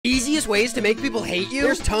easiest ways to make people hate you?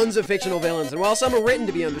 There's tons of fictional villains, and while some are written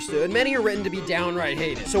to be understood, many are written to be downright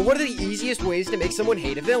hated. So what are the easiest ways to make someone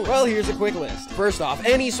hate a villain? Well, here's a quick list. First off,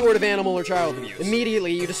 any sort of animal or child abuse.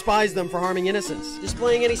 Immediately, you despise them for harming innocents.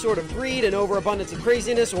 Displaying any sort of greed and overabundance of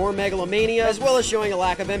craziness or megalomania, as well as showing a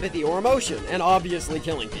lack of empathy or emotion, and obviously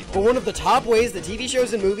killing people. But one of the top ways that TV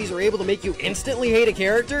shows and movies are able to make you instantly hate a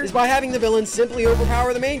character is by having the villain simply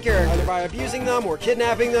overpower the main character, either by abusing them or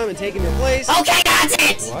kidnapping them and taking their place. Okay, that's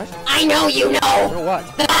it! What? I know you know! Know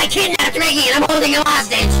what? That I kidnapped Riggy and I'm holding him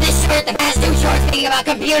hostage! This shirt, the past 2 shorts thinking about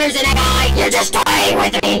computers and AI! You're just toying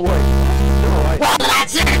with me! Well,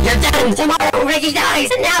 that's it! You're done! Tomorrow Riggy dies,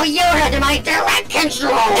 and now you're under my direct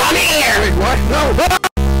control! Come here! Wait, what? No!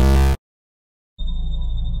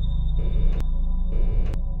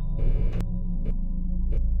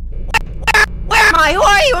 Where am I? Who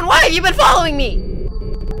are you and why have you been following me?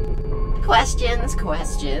 Questions.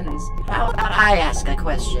 How about I ask a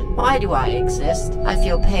question? Why do I exist? I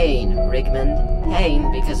feel pain, Rigmond. Pain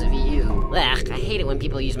because of you. Ugh, I hate it when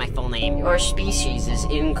people use my full name. Your species is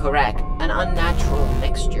incorrect. An unnatural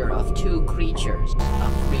mixture of 2 creatures. A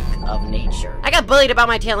freak of nature. I got bullied about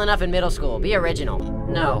my tail enough in middle school. Be original.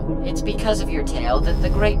 No, it's because of your tail that the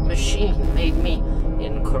great machine made me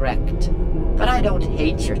incorrect. But I don't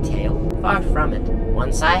hate your tail. Far from it.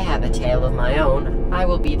 Once I have a tail of my own, I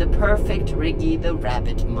will be the perfect Riggy the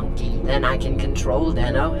Rabbit Monkey. Then I can control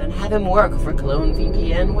Deno and have him work for Clone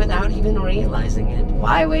VPN without even realizing it.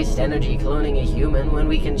 Why waste energy cloning a human when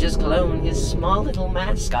we can just clone his small little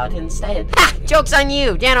mascot instead? Ha! Joke's on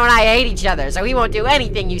you! Dano and I hate each other, so he won't do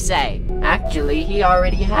anything you say. Actually, he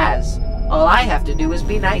already has. All I have to do is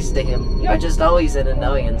be nice to him. You're just always an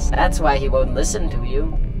annoyance. That's why he won't listen to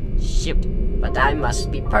you. Shoot. But I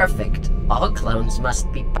must be perfect. All clones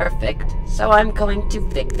must be perfect. So I'm going to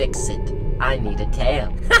fix it. I need a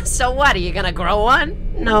tail. So what, are you gonna grow one?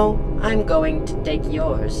 No, I'm going to take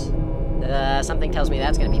yours. Something tells me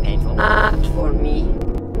that's gonna be painful. Not for me.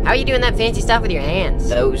 How are you doing that fancy stuff with your hands?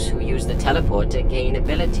 Those who use the teleporter gain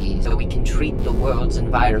abilities, so we can treat the world's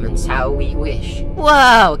environments how we wish.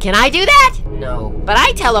 Whoa, can I do that? No. But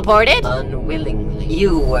I teleported! Unwillingly.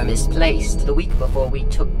 You were misplaced. The week before we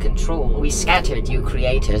took control, we scattered you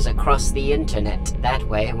creators across the internet. That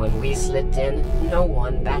way, when we slipped in, no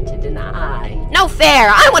one batted an eye. No fair!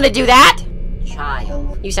 I want to do that!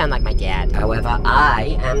 Child. You sound like my dad. However,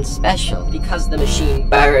 I am special. Because the machine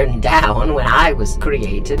burned down when I was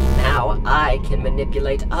created, now I can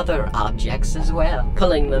manipulate other objects as well,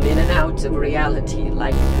 pulling them in and out of reality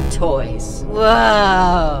like toys.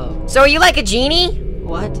 Whoa. So are you like a genie?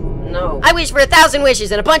 What? No. I wish for 1,000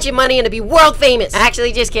 wishes and a bunch of money and to be world famous.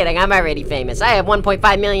 Actually, just kidding. I'm already famous. I have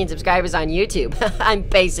 1.5 million subscribers on YouTube. I'm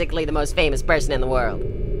basically the most famous person in the world.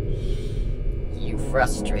 You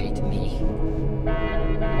frustrate me.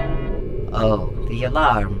 Oh, the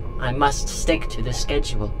alarm. I must stick to the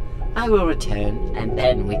schedule. I will return, and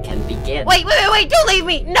then we can begin. Wait, don't leave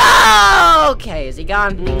me! No! Okay, is he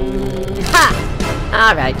gone?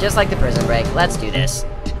 Ha! Alright, just like the prison break, let's do this.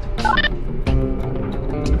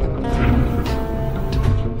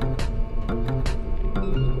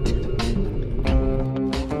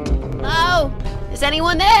 Hello? Is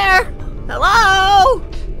anyone there? Hello?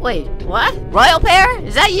 Wait, what? Royal Pair?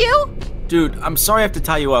 Is that you? Dude, I'm sorry I have to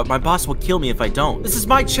tie you up. My boss will kill me if I don't. This is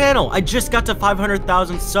my channel. I just got to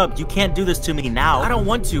 500,000 subs. You can't do this to me now. I don't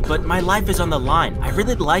want to, but my life is on the line. I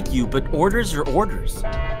really like you, but orders are orders.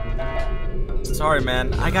 Sorry,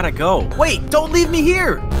 man. I gotta go. Wait, don't leave me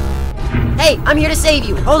here! Hey, I'm here to save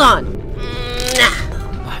you. Hold on.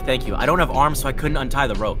 Thank you. I don't have arms, so I couldn't untie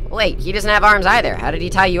the rope. Wait, he doesn't have arms either. How did he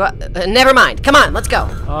tie you up? Never mind. Come on, let's go.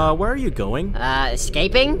 Where are you going?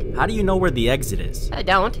 Escaping? How do you know where the exit is? I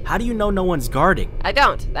don't. How do you know no one's guarding? I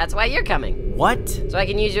don't. That's why you're coming. What? So I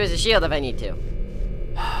can use you as a shield if I need to.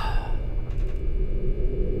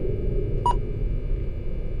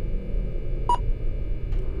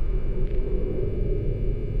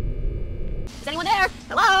 Is anyone there?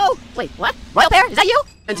 Hello? Wait, what? Royal Pair? Is that you?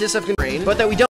 Scientists have constrained, but that we don't